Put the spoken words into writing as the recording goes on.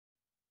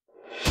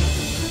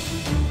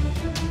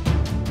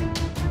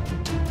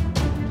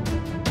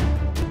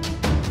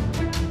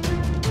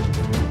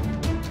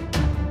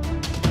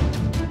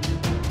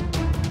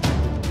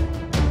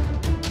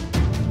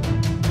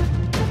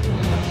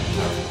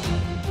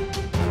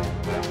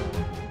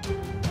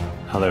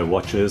Hello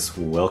watchers,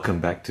 welcome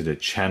back to the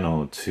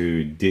channel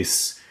to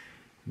this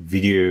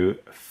video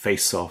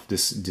face-off,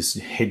 this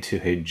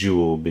head-to-head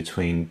duel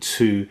between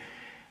two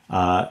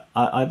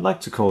I'd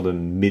like to call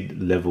them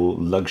mid-level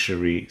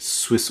luxury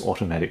Swiss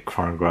automatic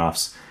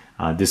chronographs.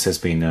 This has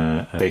been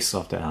a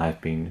face-off that I've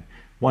been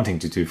wanting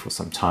to do for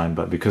some time,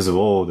 but because of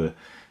all the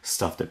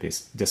stuff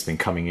that's been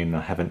coming in,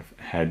 I haven't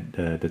had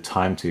the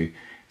time to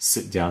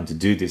sit down to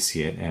do this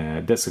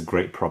yet. That's a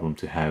great problem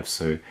to have.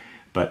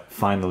 But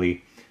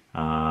finally,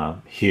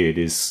 here it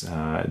is.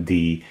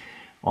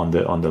 On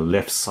the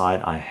left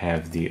side, I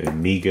have the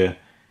Omega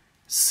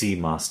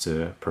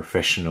Seamaster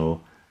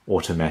Professional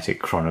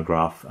automatic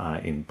chronograph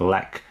in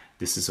black.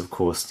 This is of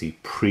course the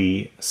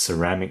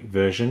pre-ceramic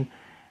version,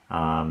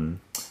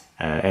 and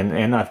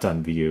I've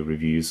done video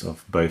reviews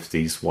of both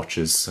these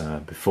watches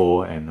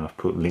before, and I've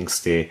put links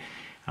there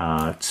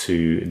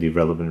to the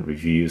relevant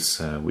reviews,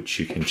 which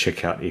you can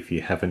check out if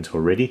you haven't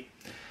already.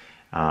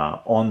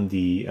 On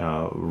the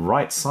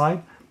right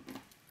side,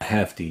 I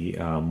have the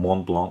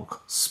MontBlanc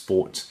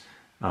Sport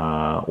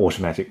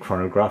automatic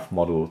chronograph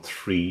model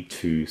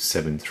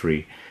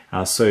 3273.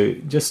 So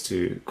just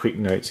a quick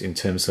note in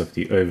terms of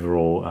the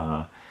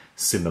overall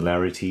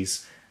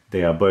similarities.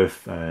 They are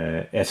both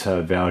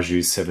ETA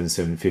Valjoux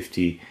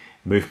 7750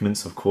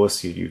 movements. Of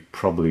course, you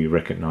probably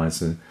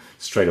recognize them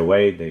straight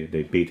away.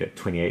 They beat at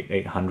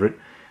 28,800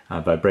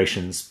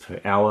 vibrations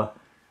per hour.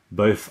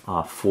 Both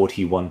are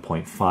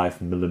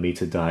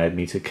 41.5mm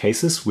diameter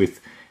cases with,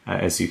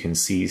 as you can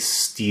see,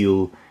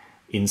 steel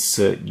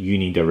insert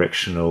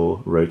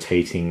unidirectional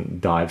rotating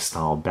dive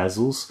style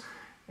bezels,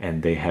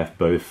 and they have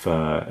both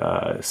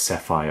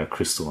sapphire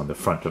crystal on the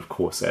front, of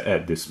course,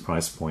 at this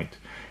price point.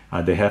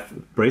 They have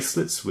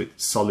bracelets with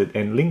solid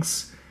end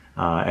links,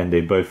 and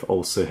they both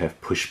also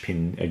have push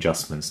pin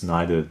adjustments.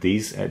 Neither of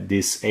these at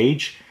this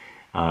age.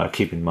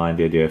 Keep in mind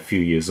that they're a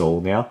few years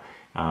old now.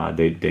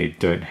 They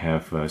don't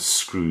have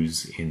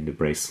screws in the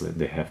bracelet.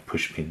 They have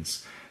push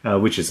pins,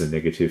 which is a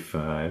negative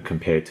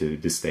compared to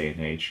this day and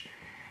age.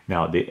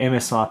 Now the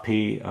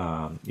MSRP,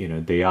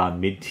 they are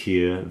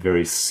mid-tier,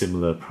 very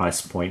similar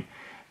price point.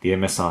 The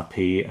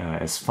MSRP,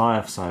 as far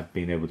as I've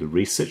been able to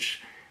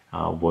research,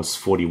 was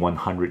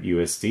 4,100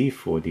 USD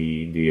for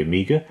the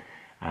Omega,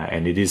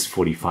 and it is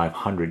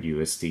 4,500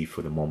 USD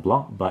for the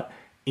MontBlanc. But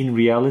in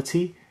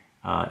reality,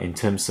 in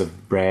terms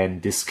of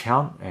brand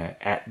discount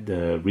at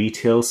the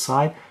retail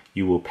side,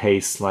 you will pay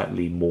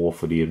slightly more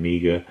for the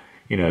Omega,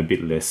 a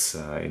bit less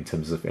in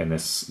terms of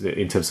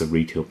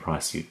retail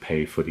price you'd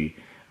pay for the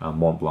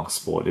MontBlanc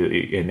Sport,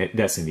 and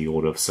that's in the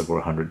order of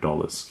several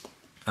 $100s.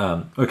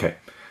 Okay,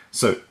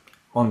 so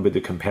on with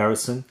the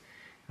comparison.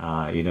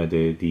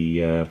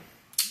 The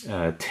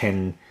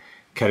 10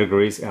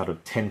 categories out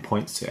of 10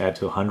 points to add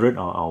to 100.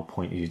 I'll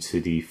point you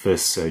to the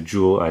first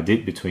duel I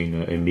did between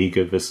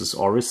Omega versus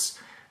Oris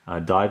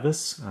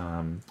divers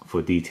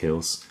for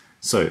details.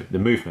 So the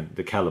movement,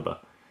 the caliber,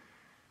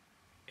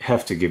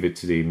 have to give it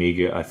to the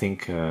Omega. I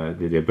think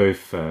they're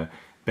both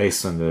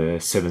based on the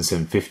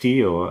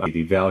 7750 or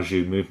the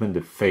Valjoux movement,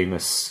 the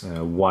famous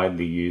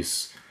widely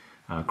used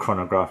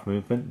chronograph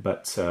movement.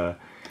 But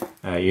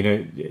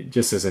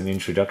just as an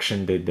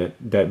introduction,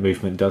 that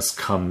movement does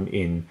come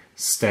in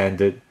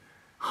standard,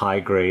 high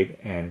grade,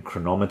 and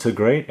chronometer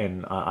grade,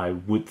 and I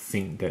would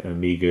think that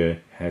Omega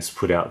has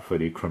put out for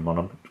the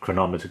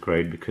chronometer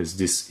grade, because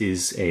this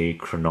is a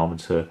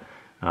chronometer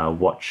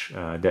watch.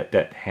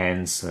 That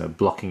hand's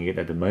blocking it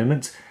at the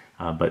moment,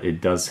 but it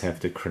does have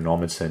the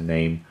chronometer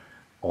name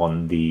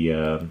on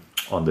the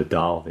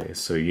dial there.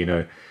 So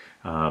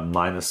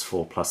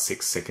 -4 +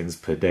 6 seconds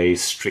per day,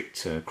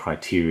 strict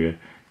criteria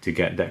to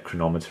get that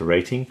chronometer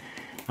rating.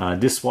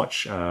 This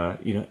watch,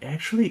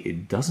 actually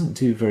it doesn't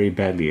do very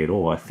badly at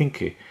all. I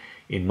think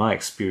in my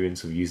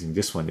experience of using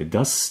this one, it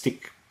does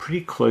stick pretty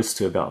close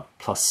to about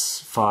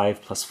 +5,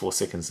 +4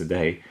 seconds a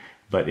day,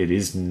 but it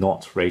is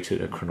not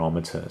rated a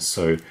chronometer.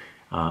 So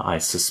I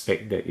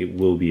suspect that it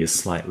will be a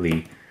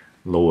slightly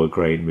lower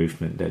grade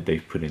movement that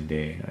they've put in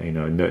there.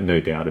 No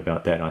doubt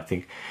about that. I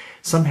think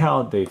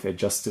somehow they've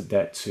adjusted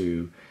that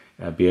to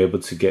be able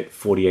to get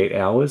 48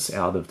 hours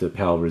out of the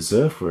power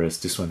reserve, whereas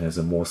this one has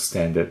a more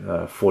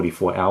standard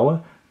 44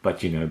 hour.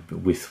 But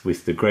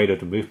with the grade of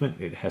the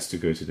movement, it has to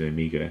go to the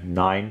Omega.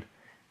 9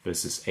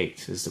 versus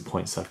 8 is the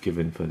points I've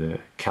given for the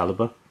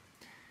caliber.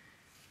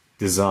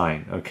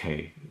 Design,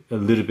 okay, a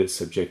little bit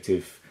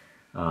subjective,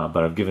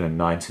 but I've given a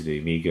 9 to the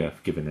Omega.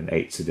 I've given an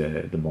 8 to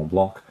the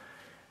MontBlanc.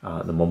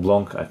 The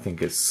MontBlanc, I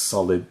think, is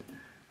solid,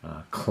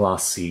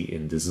 classy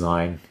in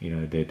design.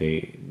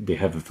 They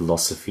have a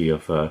philosophy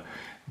of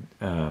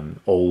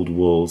old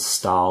world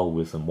style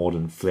with a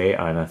modern flair,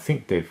 and I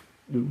think they've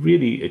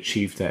really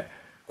achieved that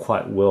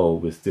quite well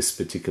with this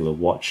particular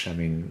watch. I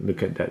mean,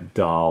 look at that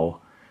dial,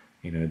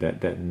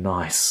 that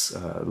nice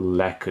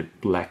lacquered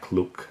black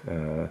look,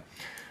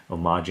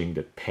 homaging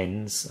the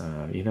pens,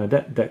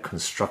 that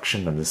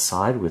construction on the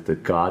side with the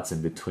guards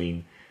in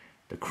between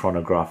the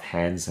chronograph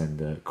hands and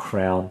the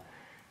crown,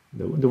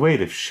 the way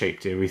they've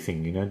shaped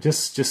everything,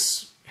 just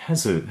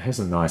has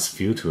a nice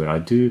feel to it. I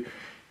do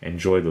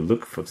enjoy the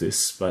look for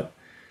this, but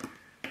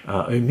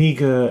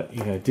Omega,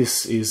 you know,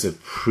 this is a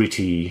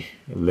pretty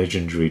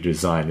legendary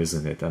design,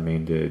 isn't it? I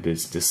mean,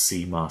 there's the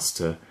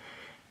Seamaster,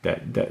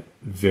 that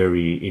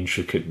very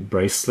intricate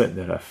bracelet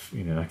that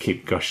I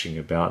keep gushing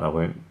about. I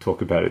won't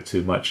talk about it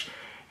too much.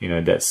 You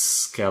know, that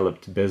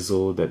scalloped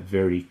bezel, that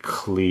very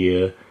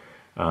clear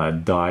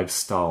dive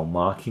style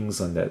markings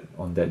on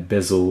that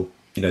bezel.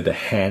 You know, the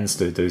hands,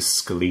 those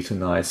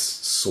skeletonized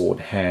sword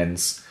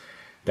hands,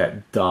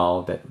 that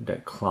dial,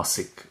 that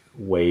classic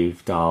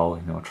wave dial.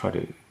 You know, I'll try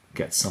to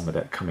get some of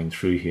that coming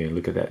through here.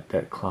 Look at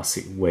that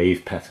classic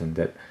wave pattern,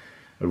 that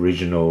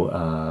original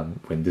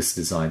when this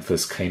design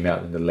first came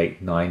out in the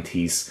late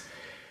 90s.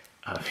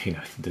 You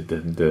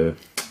know,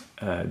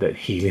 that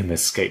helium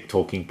escape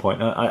talking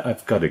point.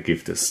 I've got to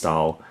give the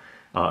style,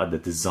 the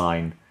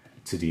design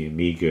to the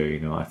Omega. You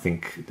know, I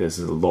think there's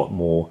a lot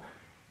more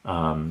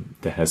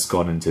that has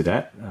gone into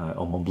that.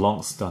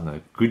 MontBlanc's done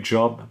a good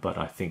job, but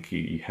I think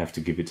you have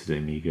to give it to the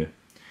Omega.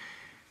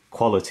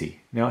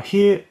 Quality. Now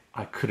here,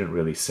 I couldn't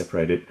really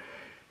separate it.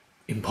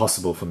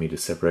 Impossible for me to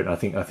separate. I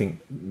think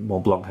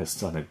MontBlanc has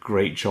done a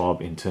great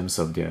job in terms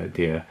of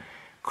their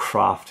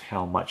craft,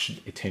 how much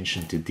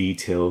attention to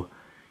detail,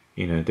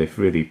 you know, they've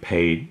really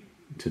paid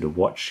to the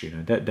watch. You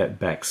know, that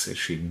back's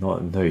actually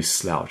no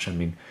slouch. I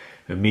mean,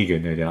 Omega,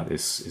 no doubt,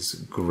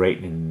 is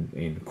great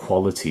in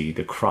quality,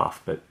 the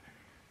craft, but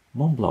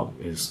MontBlanc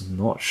is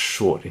not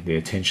short in the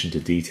attention to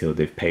detail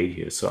they've paid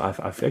here. So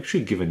I've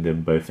actually given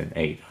them both an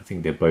 8. I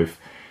think they're both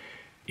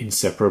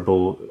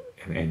inseparable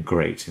and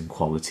great in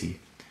quality.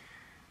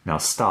 Now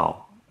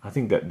style, I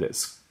think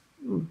that's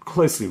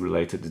closely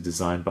related to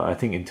design, but I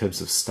think in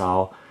terms of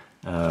style,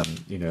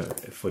 you know,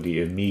 for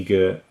the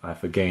Omega,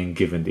 I've again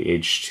given the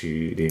edge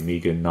to the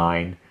Omega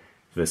 9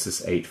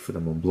 versus 8 for the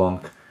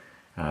MontBlanc.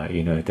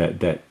 You know,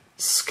 that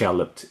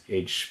scalloped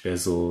edge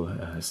bezel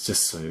is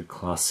just so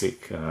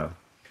classic.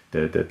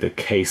 The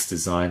case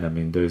design, I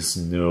mean, those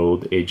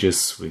knurled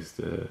edges with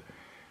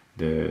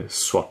the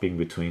swapping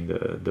between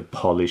the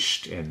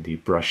polished and the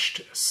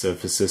brushed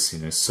surfaces, you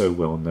know, so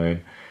well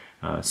known.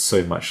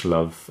 So much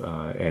love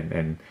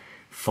and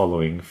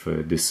following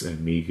for this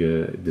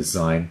Omega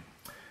design.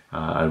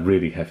 I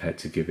really have had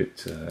to give it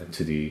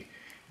to the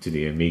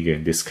Omega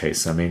in this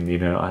case. I mean, you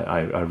know,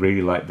 I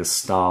really like the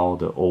style,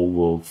 the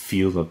all-world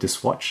feel of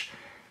this watch,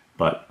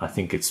 but I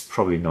think it's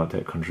probably not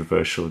that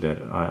controversial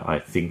that I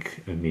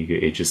think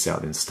Omega edges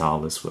out in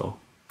style as well.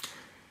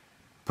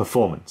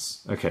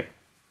 Performance. Okay.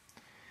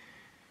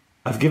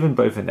 I've given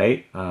both an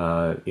 8.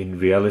 In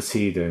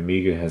reality, the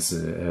Omega has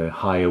a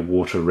higher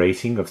water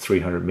rating of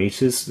 300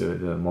 meters. The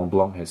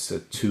MontBlanc has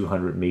a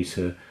 200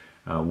 meter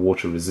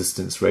water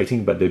resistance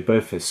rating, but they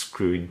both have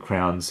screw-in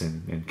crowns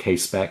and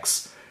case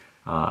backs.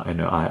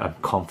 And I'm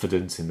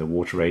confident in the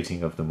water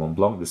rating of the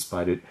MontBlanc,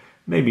 despite it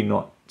maybe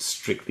not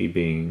strictly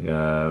being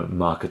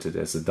marketed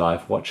as a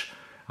dive watch.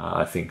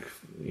 I think,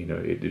 you know,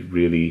 it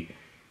really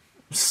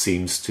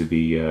seems to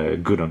be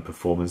good on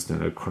performance.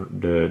 The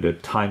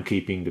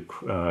timekeeping,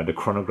 the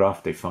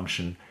chronograph, they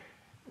function,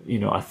 you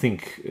know, I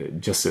think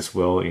just as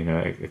well, you know,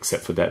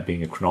 except for that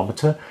being a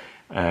chronometer.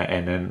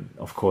 And then,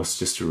 of course,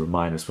 just to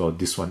remind as well,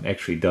 this one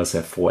actually does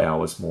have 4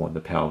 hours more in the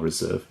power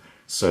reserve.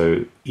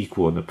 So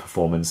equal in the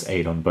performance,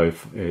 8 on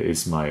both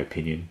is my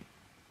opinion.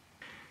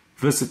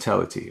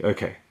 Versatility.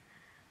 Okay,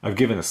 I've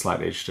given a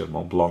slight edge to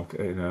MontBlanc.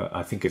 You know,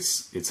 I think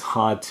it's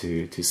hard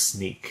to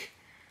sneak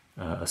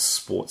a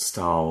sports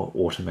style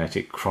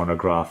automatic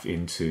chronograph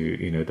into,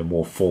 you know, the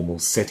more formal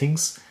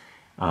settings.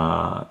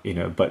 You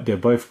know, but they're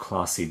both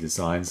classy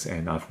designs,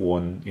 and I've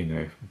worn, you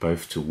know,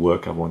 both to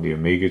work. I've worn the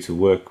Omega to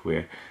work,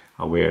 where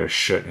I wear a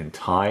shirt and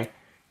tie,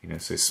 you know,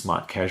 so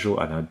smart casual,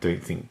 and I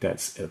don't think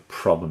that's a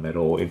problem at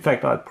all. In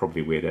fact, I'd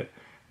probably wear that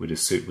with a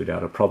suit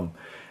without a problem.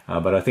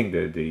 But I think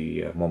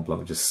the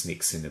MontBlanc just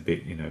sneaks in a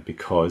bit, you know,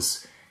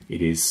 because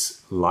it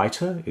is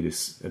lighter. It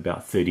is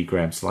about 30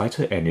 grams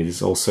lighter, and it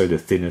is also the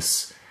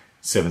thinnest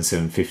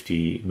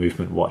 7750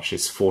 movement watch.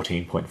 It's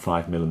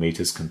 14.5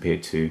 millimeters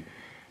compared to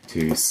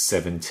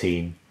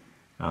 17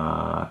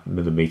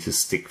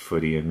 millimeters thick for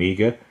the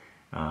Omega,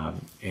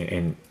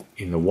 and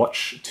in the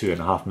watch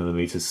 2.5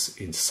 millimeters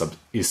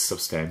is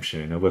substantial.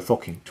 You know, we're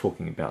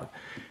talking about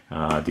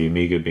the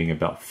Omega being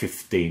about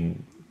 15%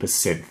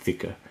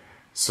 thicker.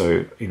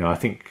 So, you know, I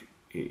think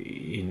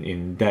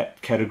in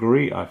that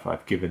category,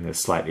 I've given a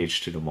slight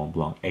edge to the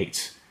MontBlanc,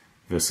 8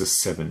 versus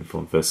 7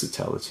 for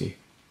versatility.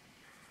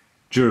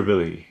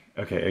 Durability.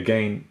 Okay,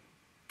 again,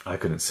 I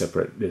couldn't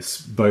separate this.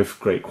 Both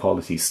great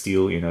quality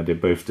steel. You know, they're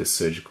both the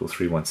surgical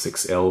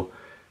 316L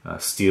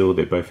steel.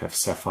 They both have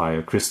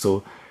sapphire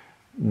crystal.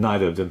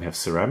 Neither of them have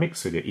ceramic,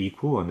 so they're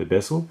equal on the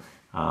bezel.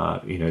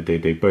 You know,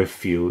 they both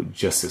feel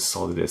just as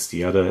solid as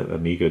the other.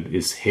 Omega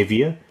is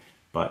heavier,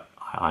 but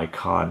I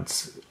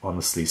can't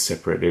honestly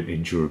separate it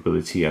in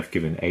durability. I've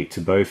given 8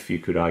 to both. You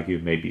could argue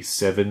maybe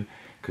 7,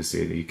 because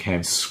you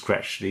can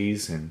scratch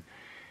these and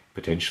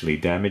potentially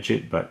damage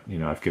it, but, you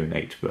know, I've given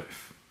 8 to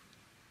both.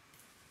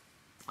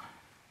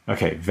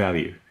 Okay,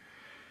 value.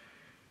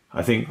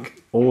 I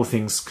think all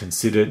things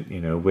considered,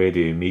 you know, where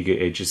the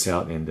Omega edges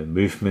out in the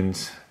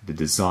movement, the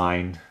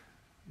design,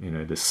 you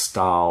know, the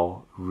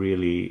style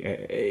really,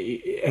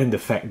 and the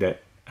fact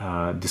that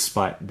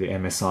despite the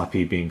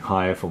MSRP being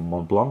higher for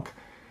MontBlanc,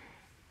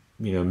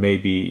 you know,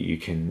 maybe you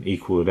can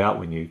equal it out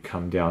when you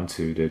come down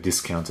to the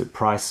discounted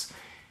price.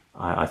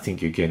 I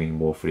think you're getting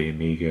more for the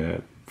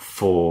Omega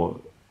for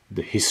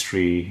the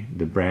history,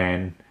 the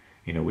brand,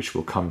 you know, which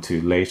we'll come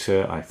to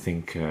later. I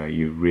think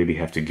you really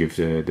have to give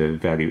the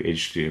value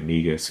edge to the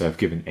Omega. So I've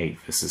given 8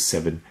 versus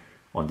 7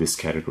 on this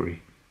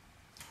category.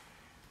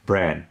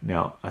 Brand.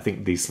 Now, I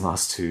think these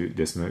last two,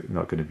 there's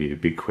not going to be a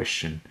big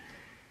question.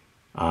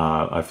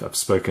 I've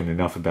spoken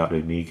enough about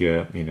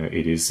Omega. You know,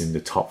 it is in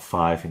the top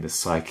 5 in the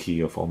psyche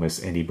of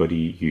almost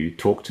anybody you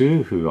talk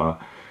to who are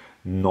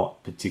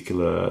not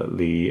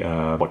particularly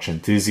watch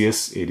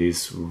enthusiasts. It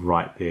is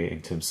right there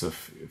in terms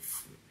of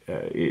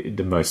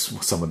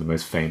some of the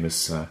most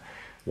famous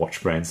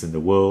watch brands in the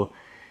world.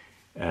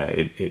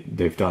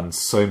 They've done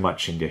so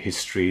much in their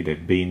history.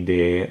 They've been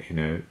there, you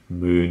know,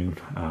 Moon,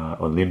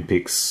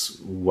 Olympics,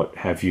 what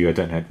have you. I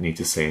don't need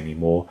to say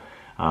anymore.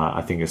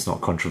 I think it's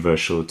not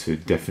controversial to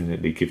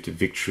definitely give the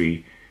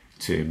victory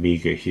to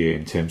Omega here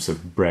in terms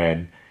of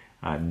brand,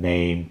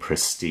 name,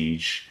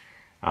 prestige.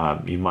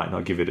 You might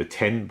not give it a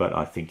 10, but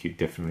I think you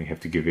definitely have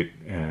to give it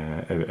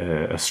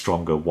a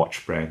stronger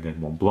watch brand than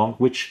MontBlanc,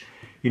 which,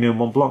 you know,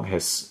 MontBlanc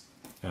has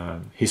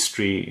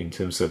history in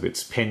terms of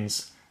its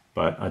pens,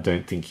 but I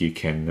don't think you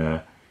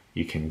can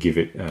give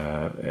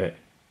it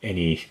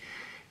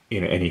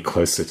any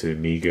closer to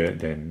Omega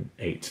than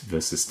 8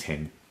 versus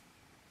 10.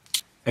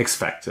 X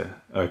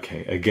Factor.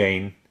 Okay,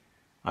 again,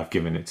 I've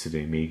given it to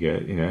the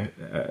Omega. You know,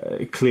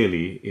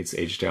 clearly it's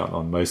edged out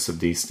on most of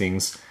these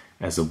things.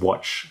 As a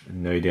watch,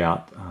 no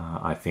doubt,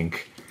 I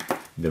think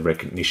the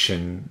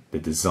recognition, the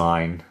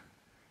design,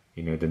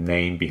 you know, the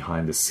name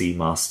behind the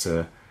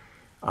Seamaster,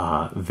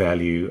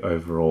 value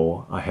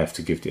overall, I have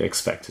to give the X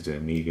Factor to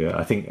Omega.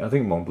 I think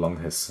MontBlanc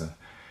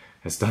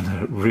has done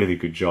a really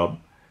good job,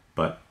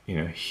 but you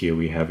know, here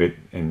we have it,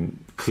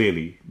 and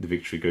clearly the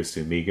victory goes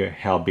to Omega.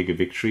 How big a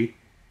victory?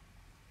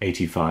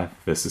 85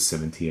 versus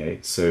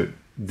 78. So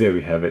there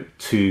we have it.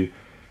 2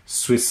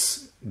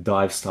 Swiss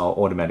dive style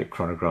automatic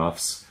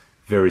chronographs,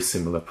 very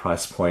similar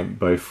price point,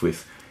 both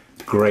with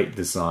great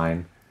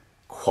design,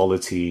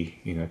 quality,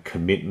 you know,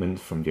 commitment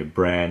from their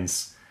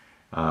brands.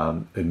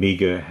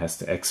 Omega has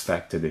the X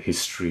Factor, the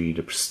history,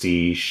 the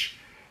prestige,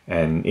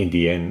 and in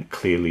the end,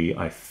 clearly,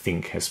 I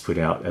think has put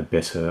out a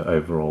better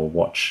overall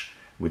watch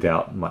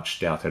without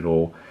much doubt at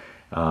all.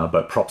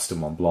 But props to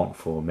MontBlanc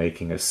for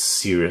making a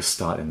serious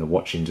start in the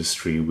watch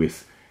industry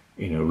with,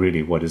 you know,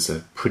 really what is a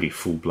pretty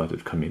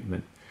full-blooded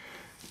commitment.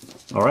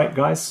 All right,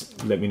 guys,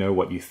 let me know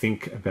what you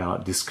think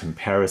about this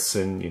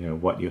comparison, you know,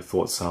 what your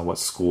thoughts are, what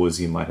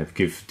scores you might have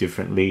give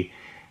differently.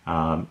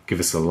 Give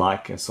us a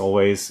like as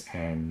always,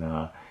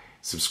 and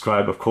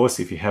subscribe, of course,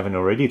 if you haven't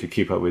already, to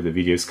keep up with the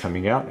videos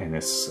coming out. And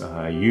as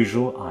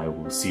usual, I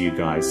will see you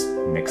guys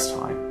next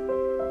time.